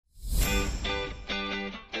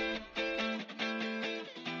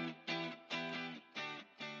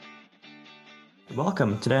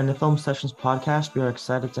Welcome. Today on the Film Sessions podcast, we are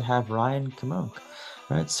excited to have Ryan Kmonk.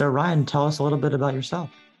 All right, so Ryan, tell us a little bit about yourself.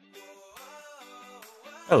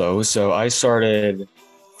 Hello. So I started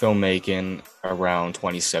filmmaking around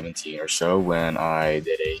 2017 or so when I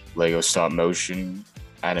did a Lego stop motion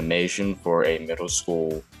animation for a middle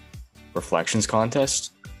school reflections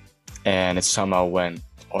contest. And it somehow went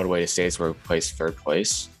all the way to states where we placed third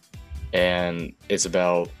place. And it's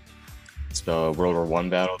about World War I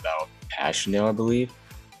Battle about Passchendaele, I believe.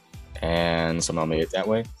 And somehow made it that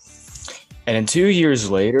way. And then 2 years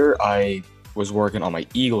later, I was working on my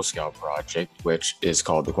Eagle Scout project, which is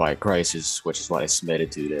called The Quiet Crisis, which is what I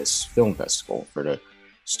submitted to this film festival for the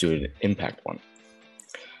Student Impact one.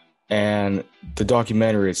 And the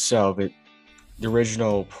documentary itself, the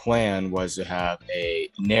original plan was to have a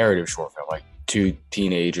narrative short film, like two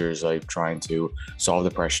teenagers like trying to solve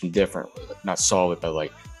depression differently, like, not solve it, but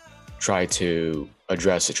like try to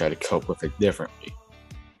address it, try to cope with it differently.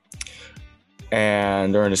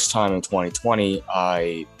 And during this time in 2020,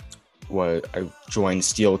 I joined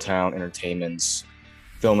Steeltown Entertainment's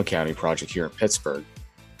Film Academy project here in Pittsburgh.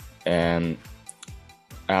 And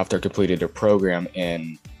after I completed a program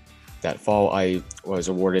in that fall, I was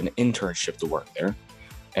awarded an internship to work there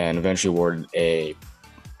and eventually awarded a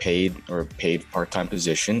paid part-time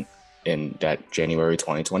position in that January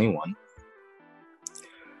 2021,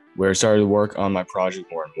 where I started to work on my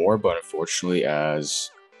project more and more. But unfortunately, as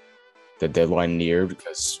the deadline neared,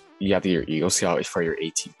 because you have to get your Eagle Scout for your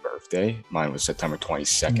 18th birthday. Mine was September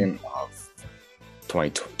 22nd of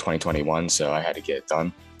 2021, so I had to get it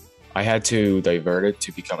done. I had to divert it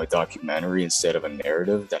to become a documentary instead of a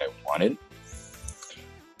narrative that I wanted.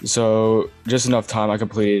 So just enough time, I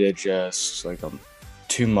completed it just like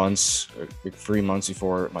 2 months, or like 3 months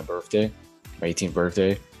before my birthday, my 18th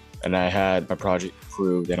birthday. And I had my project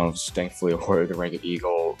approved, and I was thankfully awarded the rank of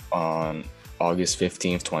Eagle on August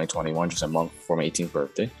 15th, 2021, just a month before my 18th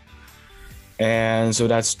birthday. And so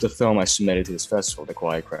that's the film I submitted to this festival, the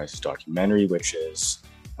Quiet Crisis documentary, which is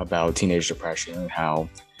about teenage depression and how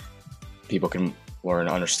people can learn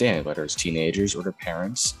to understand it, whether it's teenagers or their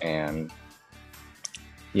parents. And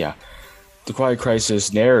yeah, the Quiet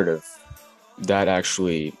Crisis narrative that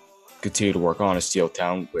actually continued to work on is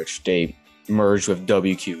Steeltown, which they merged with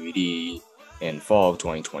WQED in fall of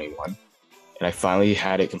 2021. And I finally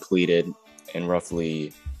had it completed in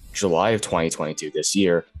roughly July of 2022 this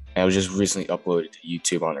year. And it was just recently uploaded to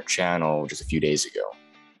YouTube on their channel just a few days ago.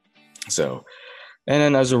 So, and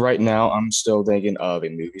then as of right now, I'm still thinking of a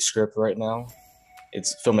movie script right now.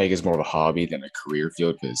 Filmmaking is more of a hobby than a career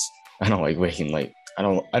field because I don't like waiting I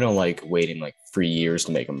don't like waiting like 3 years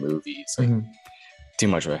to make a movie. It's like too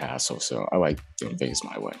much of a hassle. So I like doing things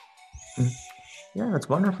my way. Mhm. Yeah, that's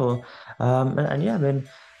wonderful. And yeah, I mean,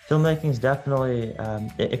 filmmaking is definitely,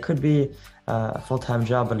 it could be a full-time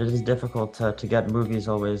job, but it is difficult to get movies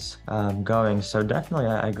always going. So definitely,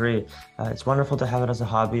 I agree. It's wonderful to have it as a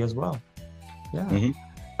hobby as well. Yeah.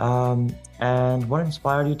 Mm-hmm. And what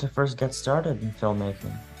inspired you to first get started in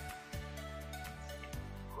filmmaking?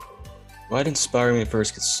 What inspired me to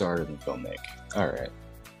first get started in filmmaking? All right.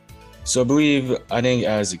 So I think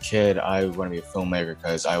as a kid, I wanted to be a filmmaker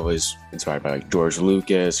because I was inspired by like George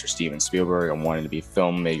Lucas or Steven Spielberg. I wanted to be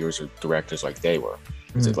filmmakers or directors like they were.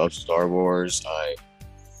 Because I love Star Wars. I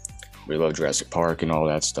really love Jurassic Park and all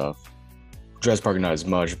that stuff. Jurassic Park not as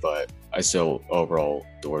much, but I still overall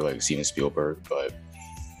adore like Steven Spielberg. But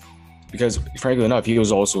because frankly enough, he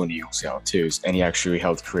was also in the Eagle Scout too, and he actually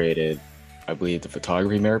helped created, I believe, the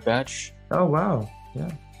photography merit badge. Oh, wow.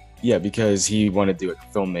 Yeah. Yeah, because he wanted to do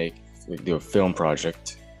a film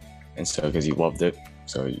project, and so because he loved it,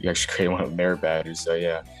 so he actually created one of the merit badges. So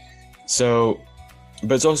yeah,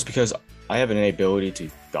 but it's also because I have an ability to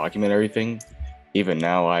document everything. Even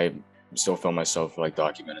now, I still film myself like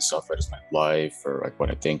documenting stuff that is my life or like what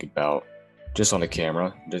I think about, just on the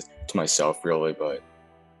camera, just to myself really. But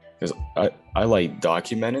because I like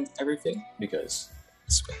documenting everything because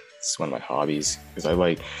it's one of my hobbies, because I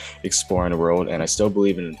like exploring the world, and I still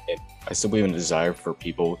believe in it. I still believe in the desire for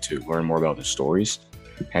people to learn more about their stories.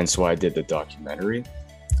 Hence why I did the documentary,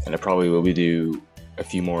 and I probably will do a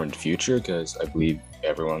few more in the future because I believe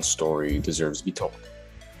everyone's story deserves to be told.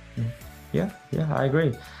 Yeah, I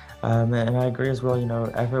agree. And I agree as well, you know,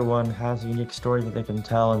 everyone has a unique story that they can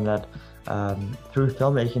tell, and that through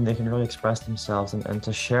filmmaking, they can really express themselves and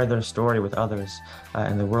to share their story with others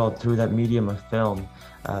in the world through that medium of film.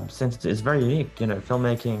 Since it's very unique, you know,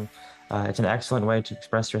 filmmaking, it's an excellent way to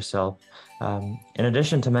express yourself, in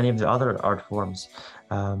addition to many of the other art forms.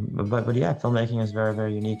 But yeah, filmmaking is very,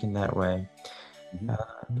 very unique in that way.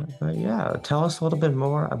 Mhm. But yeah, tell us a little bit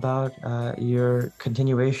more about your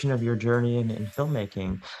continuation of your journey in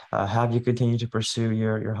filmmaking. Have you continued to pursue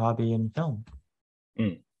your hobby in film?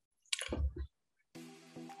 Mm.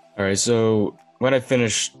 All right, so when I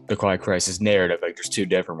finished the Quiet Crisis narrative, like there's two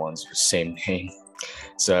different ones, same name.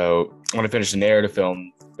 So when I finished the narrative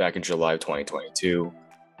film back in July of 2022,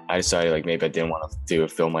 I decided like maybe I didn't want to do a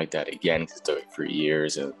film like that again because it took like 3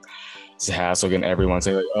 years. And it's a hassle getting everyone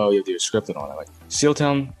saying like, oh, you have to do a script and all that. Like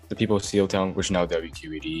Steeltown, the people of Steeltown, which is now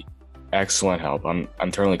WQED, excellent help. I'm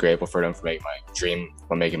eternally grateful for them for making my dream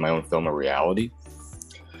of making my own film a reality.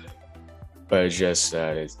 But it's just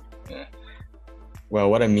well,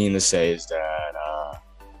 what I mean to say is that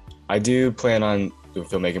I do plan on doing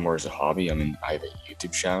filmmaking more as a hobby. I mean, I have a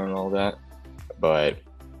YouTube channel and all that, but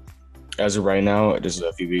as of right now, just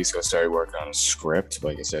a few weeks ago, I started working on a script.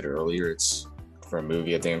 Like I said earlier, it's for a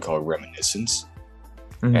movie I think called Reminiscence,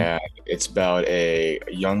 Mhm. and it's about a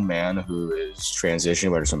young man who is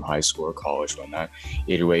transitioning, whether it's from high school or college, whatnot.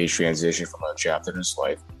 Either way, he's transitioning from a chapter in his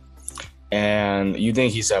life, and you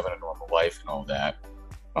think he's having a normal life and all that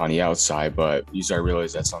on the outside, but you start to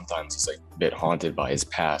realize that sometimes he's like a bit haunted by his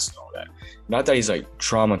past and all that. Not that he's like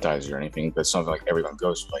traumatized or anything, but something like everyone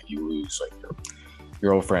goes through. Like you lose like your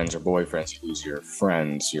girlfriends or boyfriends, you lose your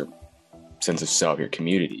friends, your sense of self, your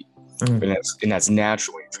community, Mhm. and that's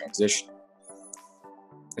natural when you transition.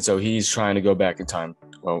 And so he's trying to go back in time.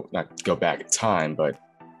 Well, not go back in time, but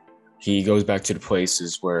he goes back to the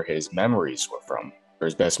places where his memories were from, or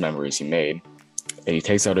his best memories he made. And he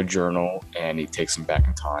takes out a journal and he takes them back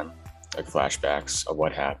in time, like flashbacks of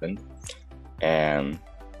what happened. And,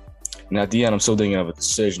 and at the end, I'm still thinking of a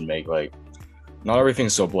decision to make. Like, not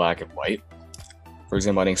everything's so black and white. For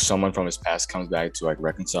example, I think someone from his past comes back to like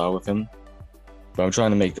reconcile with him. But I'm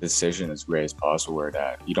trying to make the decision as great as possible where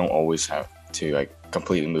that you don't always have to like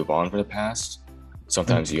completely move on from the past. Mhm.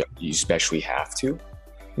 Sometimes you especially have to,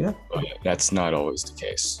 Yeah. but that's not always the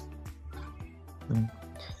case. Mhm.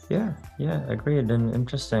 Yeah, yeah, agreed and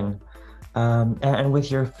interesting. And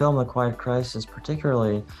with your film, A Quiet Crisis,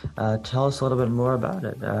 particularly, tell us a little bit more about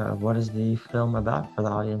it. What is the film about for the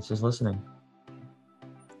audiences listening?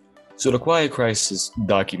 So the Quiet Crisis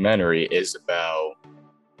documentary is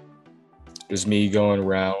me going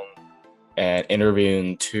around and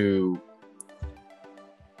interviewing two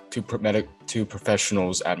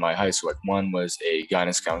professionals at my high school. Like one was a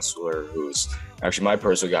guidance counselor who's actually my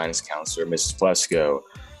personal guidance counselor, Mrs. Plesko,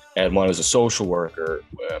 and one was a social worker,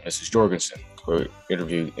 Mrs. Jorgensen, who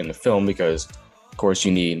interviewed in the film because, of course,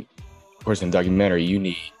 in the documentary, you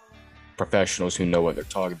need professionals who know what they're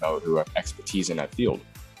talking about, who have expertise in that field.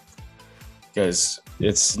 Because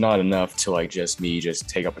it's not enough to like just me just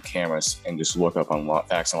take up a camera and just look up on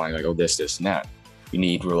facts online like, oh, this, and that. You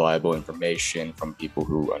need reliable information from people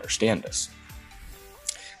who understand this.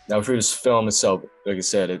 Now, for this film itself, like I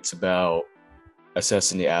said, it's about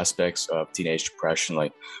assessing the aspects of teenage depression.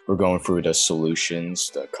 Like we're going through the solutions,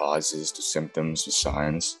 the causes, the symptoms, the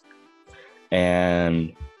signs.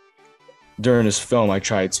 And during this film, I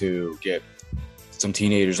tried to get some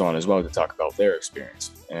teenagers on as well to talk about their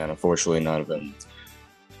experience. And unfortunately, none of them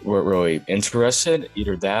weren't really interested.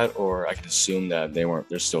 Either that, or I can assume that they weren't.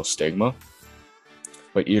 There's still stigma.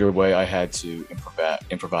 But either way, I had to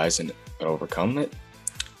improvise and overcome it.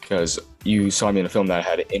 Because you saw me in a film that I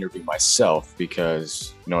had to interview myself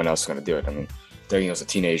because no one else was going to do it. I mean, I was a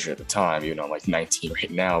teenager at the time, even though I'm like 19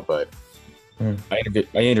 right now. But Mm.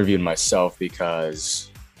 I interviewed myself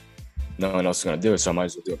because no one else is going to do it, so I might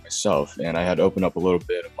as well do it myself. And I had to open up a little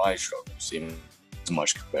bit of my struggles, even as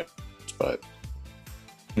much compared, but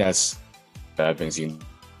that's bad things you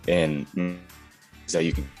and is that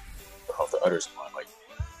you can help the others on. Like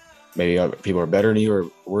maybe people are better than you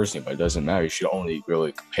or worse than you, but it doesn't matter. You should only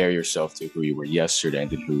really compare yourself to who you were yesterday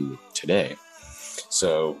and then who you are today.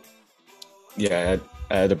 So yeah,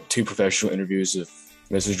 I had two professional interviews with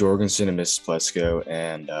Mrs. Jorgensen and Mrs. Plesko,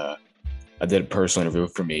 and I did a personal interview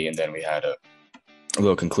for me, and then we had a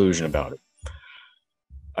little conclusion about it.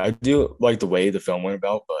 I do like the way the film went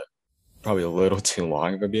about, but probably a little too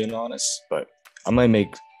long if I'm being honest. But I might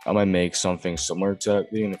make I might make something similar to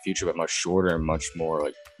that video in the future, but much shorter and much more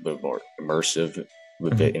like a bit more immersive,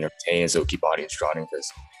 a bit Mhm. entertaining, so keep audience drawing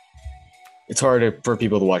because it's hard for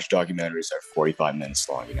people to watch documentaries that are 45 minutes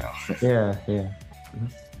long, you know. Yeah, yeah.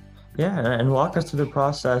 Mhm. Yeah, and walk us through the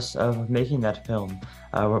process of making that film.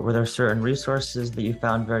 Were there certain resources that you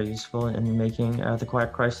found very useful in making the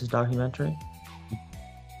Quiet Crisis documentary?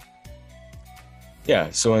 Yeah,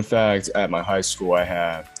 so in fact, at my high school, I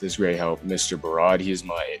have this great help, Mr. Barad. He's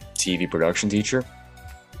my TV production teacher.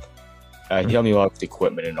 He Mhm. helped me a lot with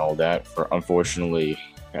equipment and all that. For unfortunately,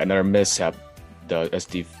 another mishap the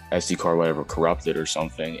SD card, whatever, corrupted or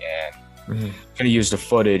something, and Hmm. gonna use the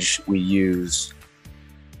footage we use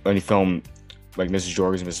when we film like Mrs.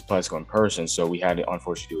 Jorgens and Mrs. Plesko in person. So we had to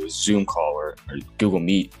unfortunately do a Zoom call or Google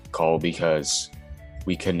Meet call because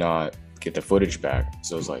we could not get the footage back.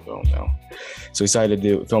 So it was like, oh no. So we decided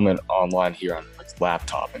to film it online here on like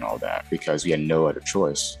laptop and all that because we had no other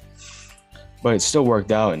choice. But it still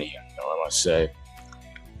worked out in the end, I must say.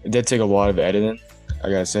 It did take a lot of editing, I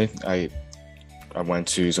gotta say. I went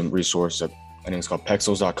to some resources. I think it's called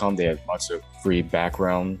Pexels.com. They had lots of free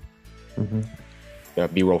background Hmm.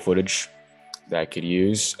 B-roll footage that I could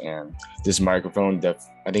use. And this microphone,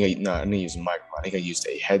 I didn't use a microphone. I think I used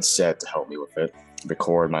a headset to help me with it,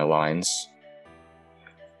 record my lines.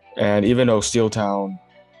 And even though Steeltown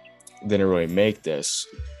didn't really make this,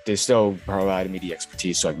 they still provided me the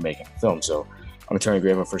expertise so I can make a film. So I'm eternally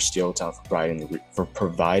grateful for Steeltown for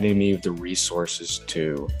providing me with the resources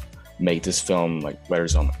to make this film. Like, I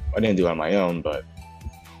didn't do it on my own, but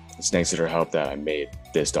it's thanks to their help that I made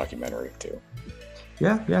this documentary too.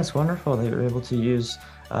 Yeah, yeah, it's wonderful that you're able to use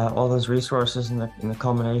all those resources in the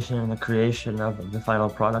culmination and the creation of the final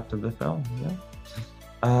product of the film. Yeah.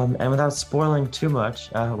 And without spoiling too much,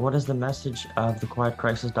 what is the message of the Quiet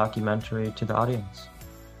Crisis documentary to the audience?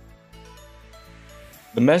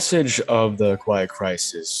 The message of the Quiet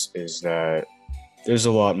Crisis is that there's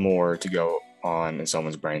a lot more to go on in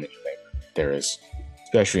someone's brain than you think there is,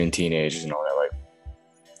 especially in teenagers and all that.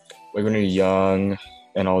 Like when you're young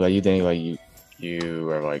and all that, you think like you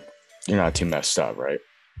are like, you're not too messed up, right?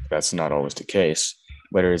 That's not always the case.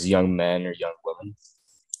 Whether it's young men or young women,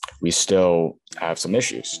 we still have some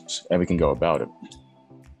issues and we can go about it.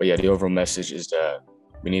 But yeah, the overall message is that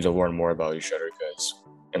we need to learn more about each other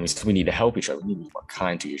and we need to help each other. We need to be more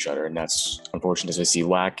kind to each other. And that's unfortunate to see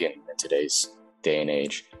lacking in today's day and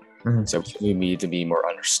age. Mhm. So we need to be more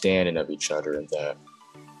understanding of each other, and that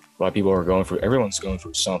a lot of people everyone's going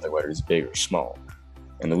through something, whether it's big or small.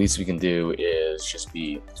 And the least we can do is just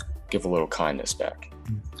give a little kindness back.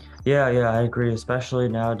 Yeah, yeah, I agree, especially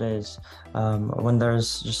nowadays when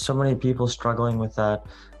there's just so many people struggling with that.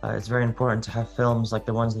 It's very important to have films like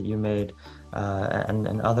the ones that you made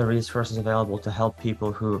and other resources available to help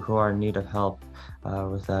people who are in need of help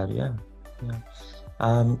with that. Yeah, yeah.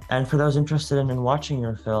 And for those interested in watching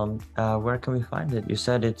your film, where can we find it? You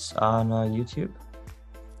said it's on YouTube?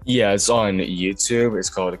 Yeah, it's on YouTube.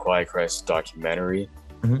 It's called The Quiet Crisis Documentary.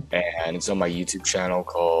 Mhm. And it's on my YouTube channel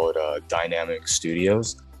called Dynamic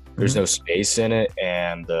Studios. There's no space in it,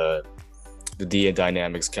 and the D in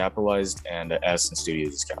Dynamics capitalized, and the S in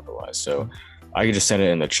Studios is capitalized. So I can just send it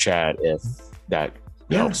in the chat if that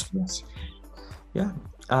helps. Yes. Yeah.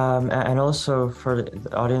 And also for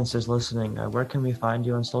the audiences listening, where can we find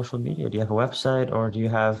you on social media? Do you have a website, or do you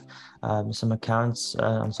have some accounts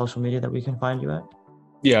on social media that we can find you at?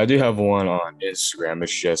 Yeah, I do have one on Instagram.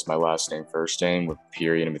 It's just my last name, first name with a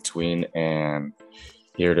period in between. And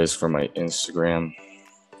here it is for my Instagram.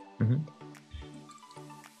 Mm-hmm.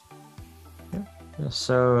 Yeah.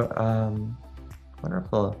 So,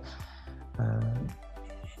 wonderful.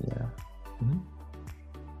 Yeah. Mm-hmm.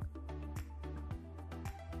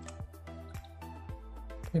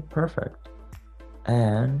 Okay, perfect.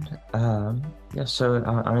 And yeah, so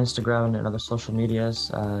on Instagram and other social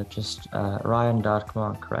medias, just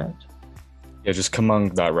Ryan.Kmonk, right? Yeah, just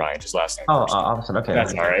Kmonk.Ryan, just last name. Oh, first name. awesome. Okay.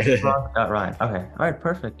 That's all right. Kmonk.Ryan. Okay. All right.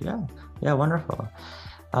 Perfect. Yeah. Yeah. Wonderful.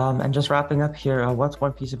 And just wrapping up here, what's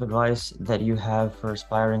one piece of advice that you have for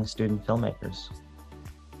aspiring student filmmakers?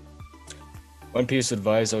 One piece of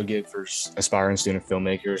advice I would give for aspiring student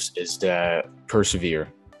filmmakers is that persevere.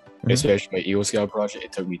 Especially my Eagle Scout project,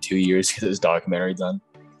 it took me 2 years to get this documentary done.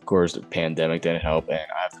 Of course, the pandemic didn't help, and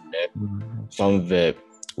I have to admit, some of it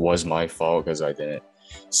was my fault because I didn't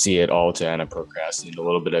see it all to end. I procrastinated a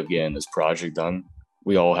little bit of getting this project done.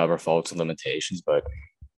 We all have our faults and limitations, but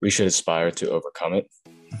we should aspire to overcome it.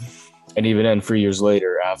 And even then, 3 years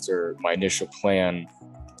later, after my initial plan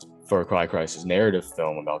for a Quiet Crisis narrative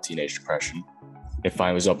film about teenage depression, it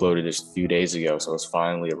finally was uploaded just a few days ago. So it's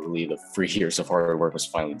finally a relief of 3 years of hard work was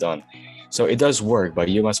finally done. So it does work, but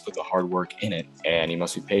you must put the hard work in it and you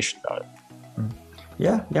must be patient about it.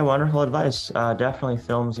 Yeah, yeah, wonderful advice. Definitely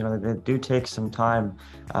films, they do take some time,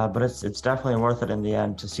 but it's definitely worth it in the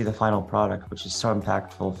end to see the final product, which is so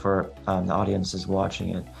impactful for the audiences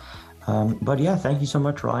watching it. But yeah, thank you so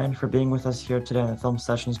much, Ryan, for being with us here today on the Film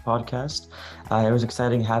Sessions podcast. It was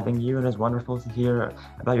exciting having you, and it was wonderful to hear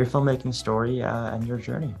about your filmmaking story and your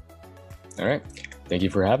journey. All right. Thank you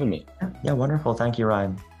for having me. Yeah, wonderful. Thank you,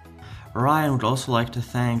 Ryan. Ryan would also like to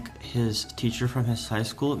thank his teacher from his high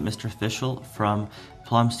school, Mr. Fischel from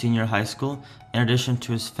Plum Senior High School, in addition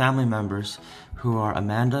to his family members, who are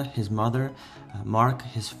Amanda, his mother, Mark,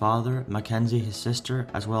 his father, Mackenzie, his sister,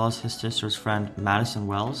 as well as his sister's friend, Madison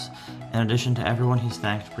Wells, in addition to everyone he's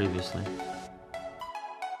thanked previously.